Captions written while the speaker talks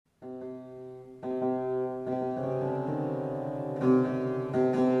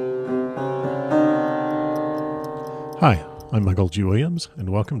Hi, I'm Michael G. Williams,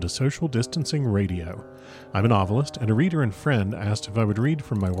 and welcome to Social Distancing Radio. I'm a novelist, and a reader and friend asked if I would read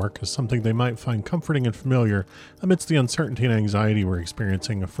from my work as something they might find comforting and familiar amidst the uncertainty and anxiety we're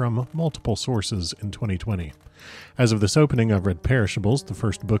experiencing from multiple sources in 2020. As of this opening, I've read Perishables, the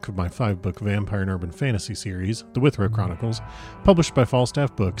first book of my 5-book vampire and urban fantasy series, The Withrow Chronicles, published by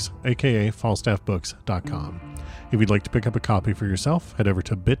Falstaff Books, aka falstaffbooks.com. If you'd like to pick up a copy for yourself, head over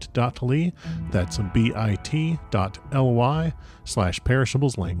to bit.ly, that's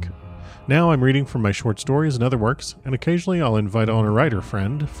bit.ly/perishables link. Now I'm reading from my short stories and other works, and occasionally I'll invite on a writer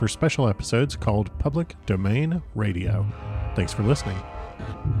friend for special episodes called Public Domain Radio. Thanks for listening.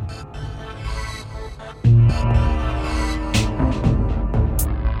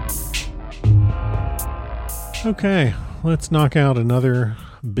 Okay, let's knock out another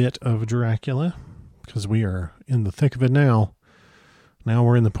bit of Dracula, because we are in the thick of it now. Now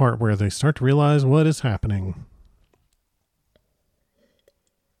we're in the part where they start to realize what is happening.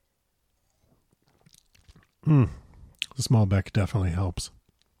 The small Beck definitely helps.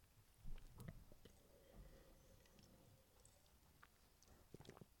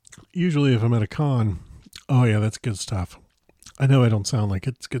 Usually if I'm at a con, oh yeah, that's good stuff. I know I don't sound like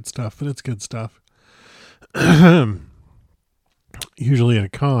it's good stuff, but it's good stuff. Usually at a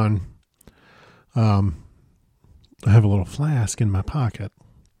con, I have a little flask in my pocket,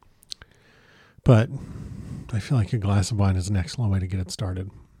 but I feel like a glass of wine is an excellent way to get it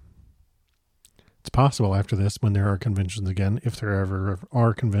started. It's possible after this, when there are conventions again, if there ever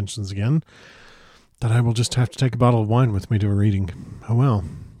are conventions again, that I will just have to take a bottle of wine with me to a reading. Oh well,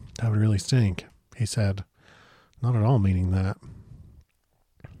 that would really stink, he said, not at all meaning that.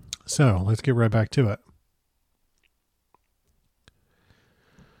 So, let's get right back to it.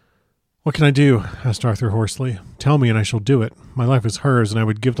 What can I do? Asked Arthur hoarsely. Tell me and I shall do it. My life is hers, and I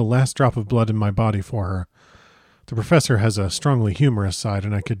would give the last drop of blood in my body for her. The professor has a strongly humorous side,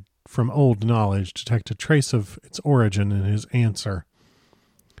 and I could, from old knowledge, detect a trace of its origin in his answer.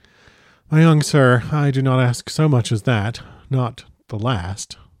 My young sir, I do not ask so much as that, not the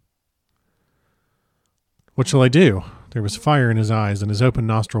last. What shall I do? There was fire in his eyes, and his open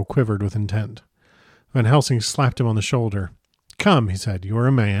nostril quivered with intent. Van Helsing slapped him on the shoulder. Come, he said, you are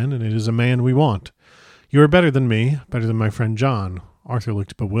a man, and it is a man we want. You are better than me, better than my friend John. Arthur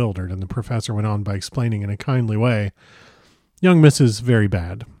looked bewildered, and the professor went on by explaining in a kindly way. Young Miss is very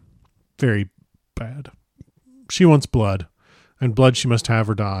bad. Very bad. She wants blood, and blood she must have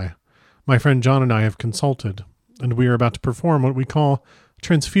or die. My friend John and I have consulted, and we are about to perform what we call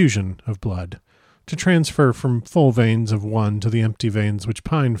transfusion of blood, to transfer from full veins of one to the empty veins which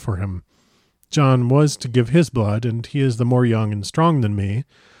pine for him. John was to give his blood, and he is the more young and strong than me.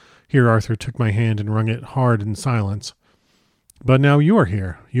 Here Arthur took my hand and wrung it hard in silence. But now you are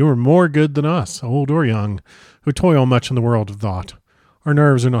here. You are more good than us, old or young, who toil much in the world of thought. Our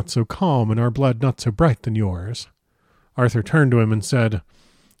nerves are not so calm, and our blood not so bright than yours. Arthur turned to him and said,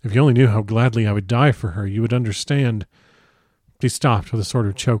 If you only knew how gladly I would die for her, you would understand. He stopped with a sort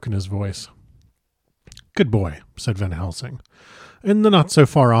of choke in his voice. Good boy, said Van Helsing. In the not so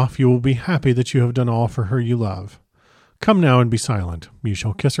far off, you will be happy that you have done all for her you love. Come now and be silent. You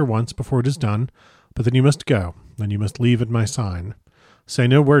shall kiss her once before it is done, but then you must go. Then you must leave at my sign. Say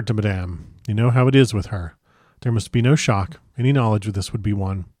no word to Madame. You know how it is with her. There must be no shock. Any knowledge of this would be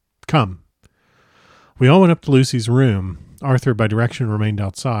one. Come. We all went up to Lucy's room. Arthur, by direction, remained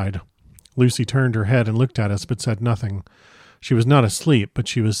outside. Lucy turned her head and looked at us, but said nothing. She was not asleep, but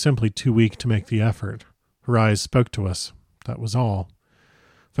she was simply too weak to make the effort. Her eyes spoke to us. That was all.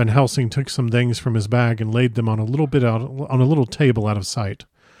 Van Helsing took some things from his bag and laid them on a little table out of sight.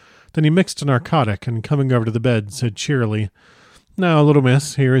 Then he mixed a narcotic and, coming over to the bed, said cheerily, Now, little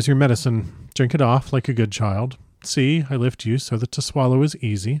miss, here is your medicine. Drink it off like a good child. See, I lift you so that to swallow is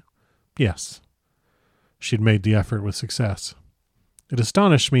easy. Yes. She had made the effort with success. It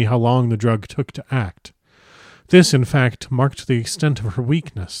astonished me how long the drug took to act. This, in fact, marked the extent of her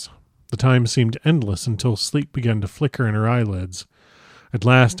weakness. The time seemed endless until sleep began to flicker in her eyelids. At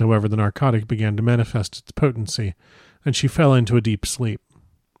last, however, the narcotic began to manifest its potency, and she fell into a deep sleep.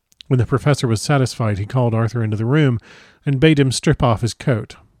 When the professor was satisfied, he called Arthur into the room and bade him strip off his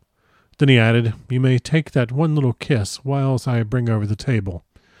coat. Then he added, You may take that one little kiss whilst I bring over the table.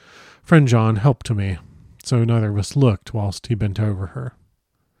 Friend John helped to me, so neither of us looked whilst he bent over her.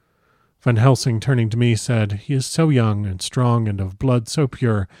 Van Helsing, turning to me, said, He is so young and strong and of blood so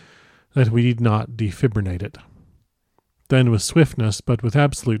pure that we need not defibrinate it. Then, with swiftness, but with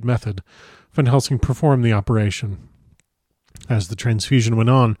absolute method, Van Helsing performed the operation. As the transfusion went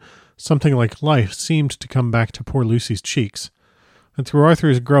on, something like life seemed to come back to poor Lucy's cheeks. and through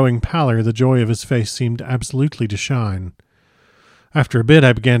Arthur's growing pallor the joy of his face seemed absolutely to shine. After a bit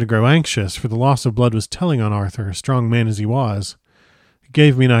I began to grow anxious, for the loss of blood was telling on Arthur, strong man as he was. It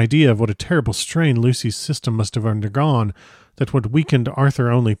gave me an idea of what a terrible strain Lucy's system must have undergone, that what weakened Arthur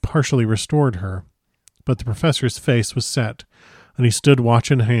only partially restored her. But the professor's face was set, and he stood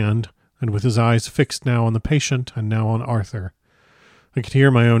watch in hand, and with his eyes fixed now on the patient and now on Arthur. I could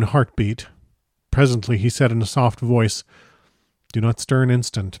hear my own heart beat. Presently he said in a soft voice, "Do not stir an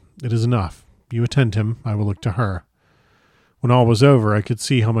instant. It is enough. You attend him. I will look to her." When all was over, I could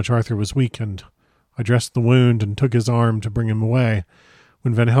see how much Arthur was weakened. I dressed the wound and took his arm to bring him away,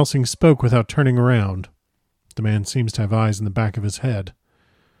 when Van Helsing spoke without turning around. The man seems to have eyes in the back of his head.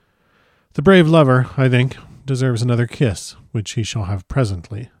 "The brave lover, I think, deserves another kiss, which he shall have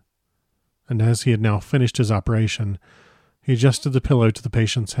presently." And as he had now finished his operation, he adjusted the pillow to the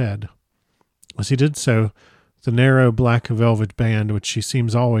patient's head. As he did so, the narrow black velvet band which she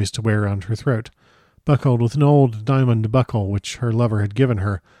seems always to wear round her throat, buckled with an old diamond buckle which her lover had given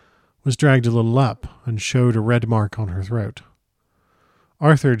her, was dragged a little up and showed a red mark on her throat.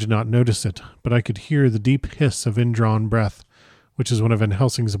 Arthur did not notice it, but I could hear the deep hiss of indrawn breath, which is one of Van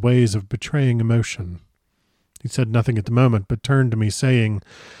Helsing's ways of betraying emotion. He said nothing at the moment, but turned to me, saying,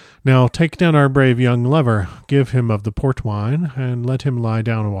 "Now take down our brave young lover, give him of the port wine, and let him lie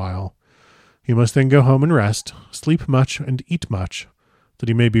down a while. He must then go home and rest, sleep much and eat much, that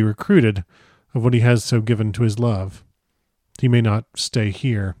he may be recruited of what he has so given to his love. He may not stay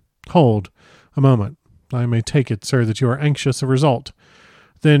here. Hold, a moment. I may take it, sir, that you are anxious of result.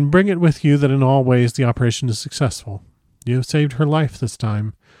 Then bring it with you that in all ways the operation is successful. You have saved her life this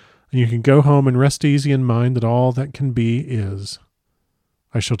time, and you can go home and rest easy in mind that all that can be is.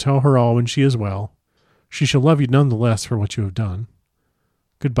 I shall tell her all when she is well. She shall love you none the less for what you have done.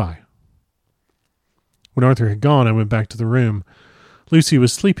 Goodbye." When Arthur had gone, I went back to the room. Lucy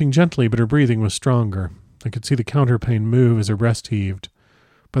was sleeping gently, but her breathing was stronger. I could see the counterpane move as her breast heaved.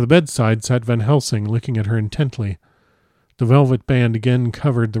 By the bedside sat Van Helsing, looking at her intently. The velvet band again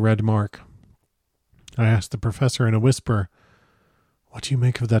covered the red mark. I asked the professor in a whisper, "What do you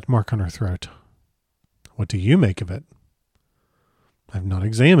make of that mark on her throat?" "What do you make of it?" "I have not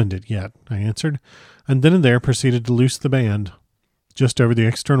examined it yet," I answered, and then and there proceeded to loose the band. Just over the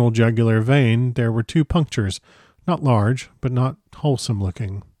external jugular vein there were 2 punctures, not large, but not wholesome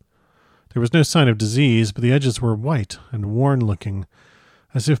looking. There was no sign of disease, but the edges were white and worn-looking,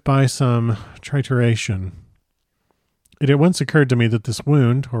 as if by some trituration. It at once occurred to me that this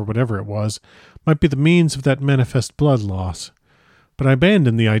wound, or whatever it was, might be the means of that manifest blood loss. But I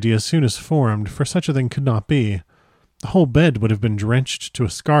abandoned the idea as soon as formed, for such a thing could not be. The whole bed would have been drenched to a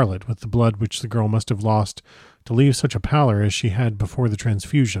scarlet with the blood which the girl must have lost to leave such a pallor as she had before the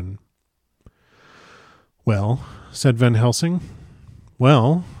transfusion. "Well," said Van Helsing.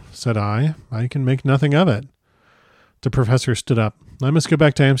 "Well," said I can make nothing of it." The professor stood up. "I must go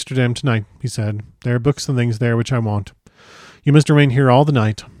back to Amsterdam tonight," he said. "There are books and things there which I want. You must remain here all the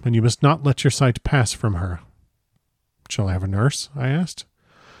night, and you must not let your sight pass from her." "Shall I have a nurse?" I asked.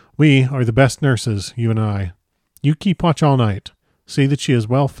 "We are the best nurses, you and I. You keep watch all night. See that she is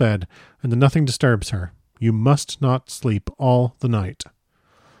well fed, and that nothing disturbs her. You must not sleep all the night.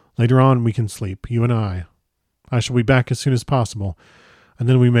 Later on we can sleep, you and I. I shall be back as soon as possible, and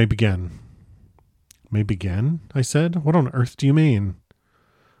then we may begin." "May begin?" I said. "What on earth do you mean?"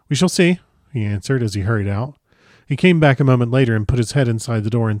 "We shall see," he answered as he hurried out. He came back a moment later and put his head inside the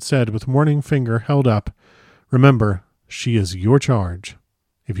door and said, with warning finger held up, "Remember, she is your charge.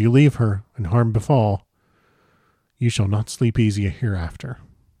 If you leave her and harm befall, you shall not sleep easy hereafter."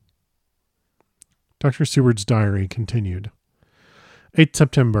 Dr. Seward's diary continued. 8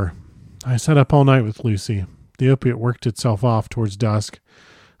 September. I sat up all night with Lucy. The opiate worked itself off towards dusk,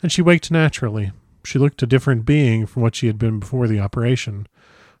 and she waked naturally. She looked a different being from what she had been before the operation.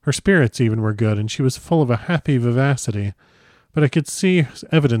 Her spirits even were good, and she was full of a happy vivacity, but I could see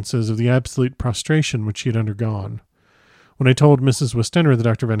evidences of the absolute prostration which she had undergone. When I told Mrs. Westenra that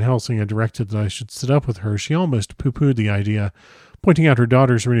Dr. Van Helsing had directed that I should sit up with her, she almost pooh-poohed the idea, pointing out her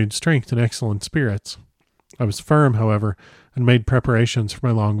daughter's renewed strength and excellent spirits. I was firm, however, and made preparations for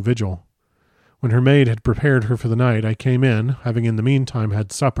my long vigil. When her maid had prepared her for the night, I came in, having in the meantime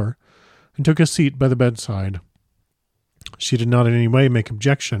had supper, and took a seat by the bedside. She did not in any way make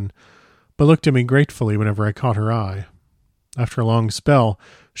objection, but looked at me gratefully whenever I caught her eye. After a long spell,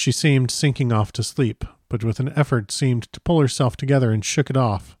 she seemed sinking off to sleep, but with an effort seemed to pull herself together and shook it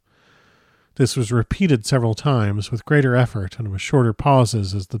off. This was repeated several times, with greater effort and with shorter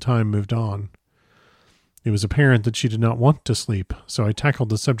pauses as the time moved on. It was apparent that she did not want to sleep, so I tackled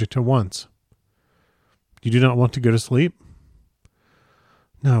the subject at once. "You do not want to go to sleep?"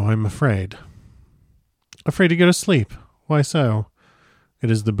 No, I'm afraid. Afraid to go to sleep. Why so? It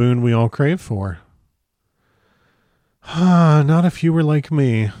is the boon we all crave for. Ah, not if you were like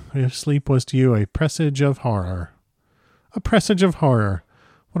me. If sleep was to you a presage of horror. A presage of horror?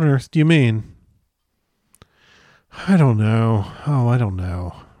 What on earth do you mean? I don't know. Oh, I don't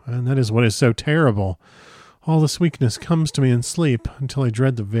know. And that is what is so terrible. All this weakness comes to me in sleep until I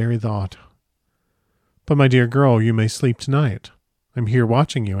dread the very thought. But my dear girl, you may sleep tonight. I'm here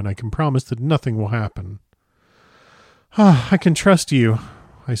watching you, and I can promise that nothing will happen. Ah, I can trust you.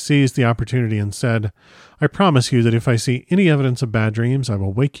 I seized the opportunity and said, I promise you that if I see any evidence of bad dreams, I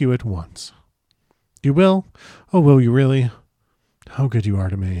will wake you at once. You will? Oh, will you really? How good you are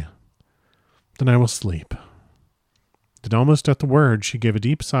to me. Then I will sleep. Then almost at the word, she gave a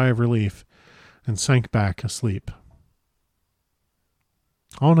deep sigh of relief and sank back asleep.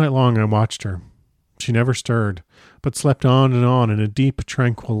 All night long I watched her. She never stirred, but slept on in a deep,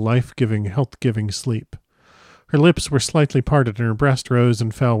 tranquil, life-giving, health-giving sleep. Her lips were slightly parted, and her breast rose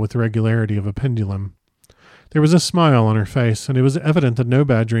and fell with the regularity of a pendulum. There was a smile on her face, and it was evident that no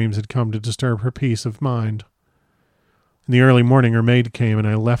bad dreams had come to disturb her peace of mind. In the early morning her maid came, and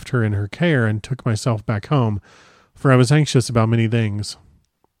I left her in her care and took myself back home, for I was anxious about many things.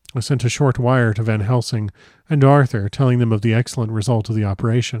 I sent a short wire to Van Helsing and to Arthur, telling them of the excellent result of the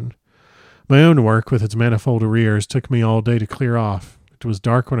operation. My own work, with its manifold arrears, took me all day to clear off. It was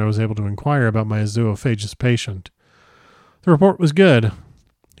dark when I was able to inquire about my zoophagous patient. The report was good.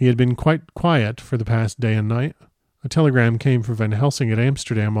 He had been quite quiet for the past day and night. A telegram came from Van Helsing at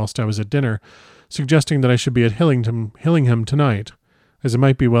Amsterdam whilst I was at dinner, suggesting that I should be at Hillingham tonight, as it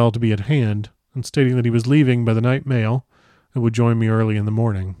might be well to be at hand, and stating that he was leaving by the night mail and would join me early in the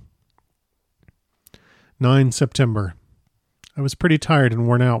morning. 9 September. I was pretty tired and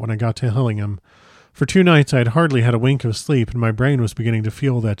worn out when I got to Hillingham. For 2 nights I had hardly had a wink of sleep, and my brain was beginning to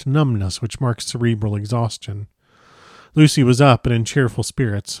feel that numbness which marks cerebral exhaustion. Lucy was up and in cheerful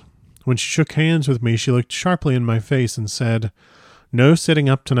spirits. When she shook hands with me, she looked sharply in my face and said, No sitting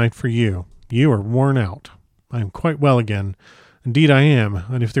up tonight for you. You are worn out. I am quite well again. Indeed I am,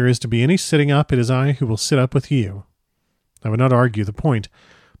 and if there is to be any sitting up, it is I who will sit up with you. I would not argue the point,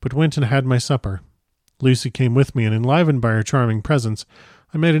 but went and had my supper. Lucy came with me, and enlivened by her charming presence,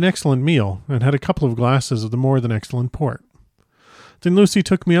 I made an excellent meal, and had a couple of glasses of the more than excellent port. Then Lucy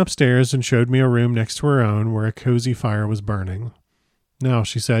took me upstairs and showed me a room next to her own, where a cozy fire was burning. Now,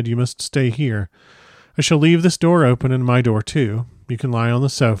 she said, you must stay here. I shall leave this door open and my door too. You can lie on the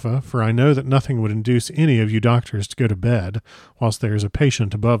sofa, for I know that nothing would induce any of you doctors to go to bed whilst there is a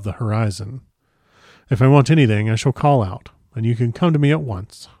patient above the horizon. If I want anything, I shall call out, and you can come to me at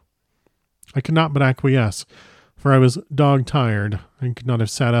once. I could not but acquiesce, for I was dog-tired, and could not have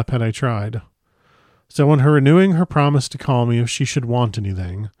sat up had I tried. So on her renewing her promise to call me if she should want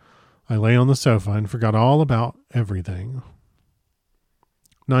anything, I lay on the sofa and forgot all about everything.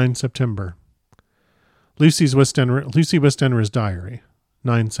 9 September. Lucy Westenra's diary.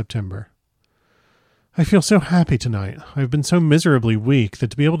 9 September. I feel so happy tonight. I have been so miserably weak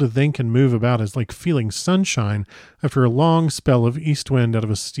that to be able to think and move about is like feeling sunshine after a long spell of east wind out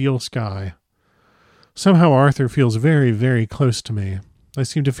of a steel sky. Somehow Arthur feels very, very close to me. I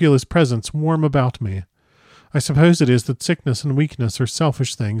seem to feel his presence warm about me. I suppose it is that sickness and weakness are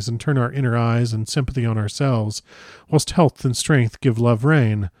selfish things and turn our inner eyes and sympathy on ourselves, whilst health and strength give love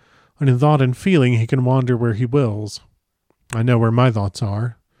rein, and in thought and feeling he can wander where he wills. I know where my thoughts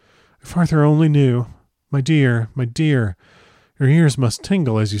are. If Arthur only knew. My dear, your ears must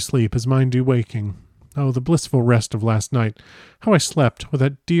tingle as you sleep, as mine do waking. Oh, the blissful rest of last night. How I slept, with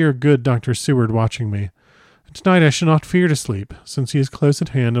that dear, good Dr. Seward watching me. And tonight I shall not fear to sleep, since he is close at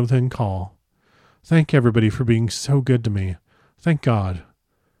hand and within call. Thank everybody for being so good to me. Thank God.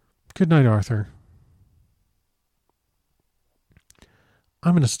 Good night, Arthur.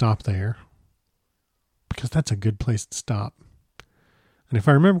 I'm going to stop there, because that's a good place to stop. And if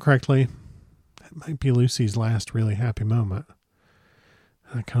I remember correctly, that might be Lucy's last really happy moment.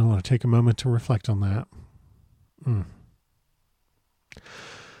 I kind of want to take a moment to reflect on that.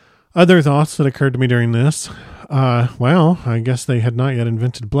 Other thoughts that occurred to me during this. Well, I guess they had not yet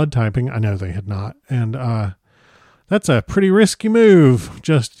invented blood typing. I know they had not. And that's a pretty risky move.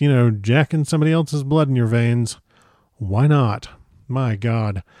 Just, jacking somebody else's blood in your veins. Why not? My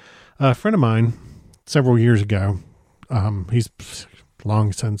God. A friend of mine, several years ago, he's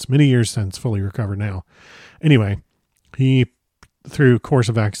many years since, fully recovered now. Anyway, he, through course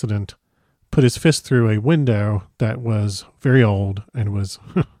of accident, put his fist through a window that was very old and was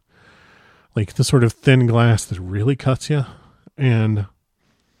like the sort of thin glass that really cuts you. And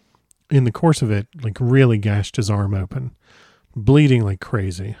in the course of it, really gashed his arm open. bleeding like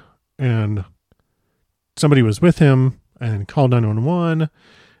crazy. And somebody was with him and called 911,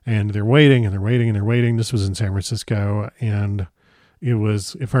 and they're waiting and they're waiting and they're waiting. This was in San Francisco. And it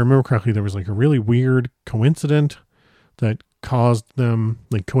was, if I remember correctly, there was like a really weird coincidental event that caused them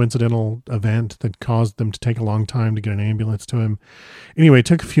to take a long time to get an ambulance to him. Anyway, it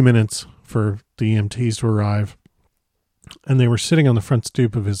took a few minutes for the EMTs to arrive, and they were sitting on the front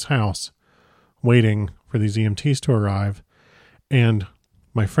stoop of his house waiting for these EMTs to arrive. And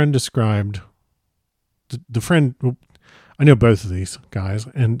my friend described the friend, I know both of these guys,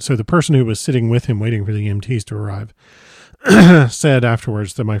 and so the person who was sitting with him waiting for the EMTs to arrive said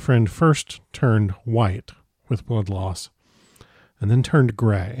afterwards that my friend first turned white with blood loss and then turned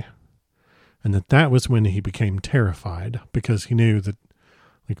gray, and that was when he became terrified, because he knew that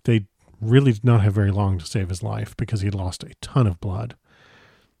like they really did not have very long to save his life because he had lost a ton of blood.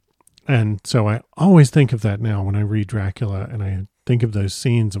 And so I always think of that now when I read Dracula, and I think of those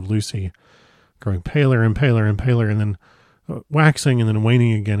scenes of Lucy growing paler and paler and paler, and then waxing and then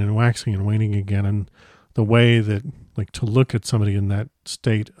waning again, and waxing and waning again. And the way that, like, to look at somebody in that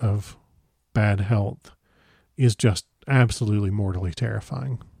state of bad health is just absolutely mortally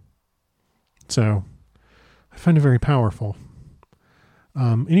terrifying. So I find it very powerful.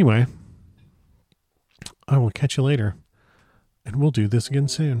 Anyway, I will catch you later, and we'll do this again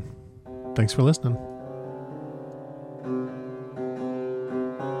soon. Thanks for listening.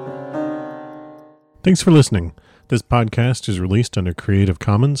 Thanks for listening. This podcast is released under Creative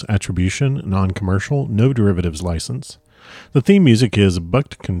Commons Attribution, Non-Commercial, No Derivatives license. The theme music is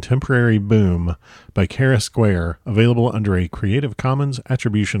Bucked Contemporary Boom by Kara Square, available under a Creative Commons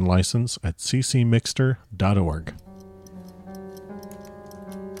Attribution license at ccmixter.org.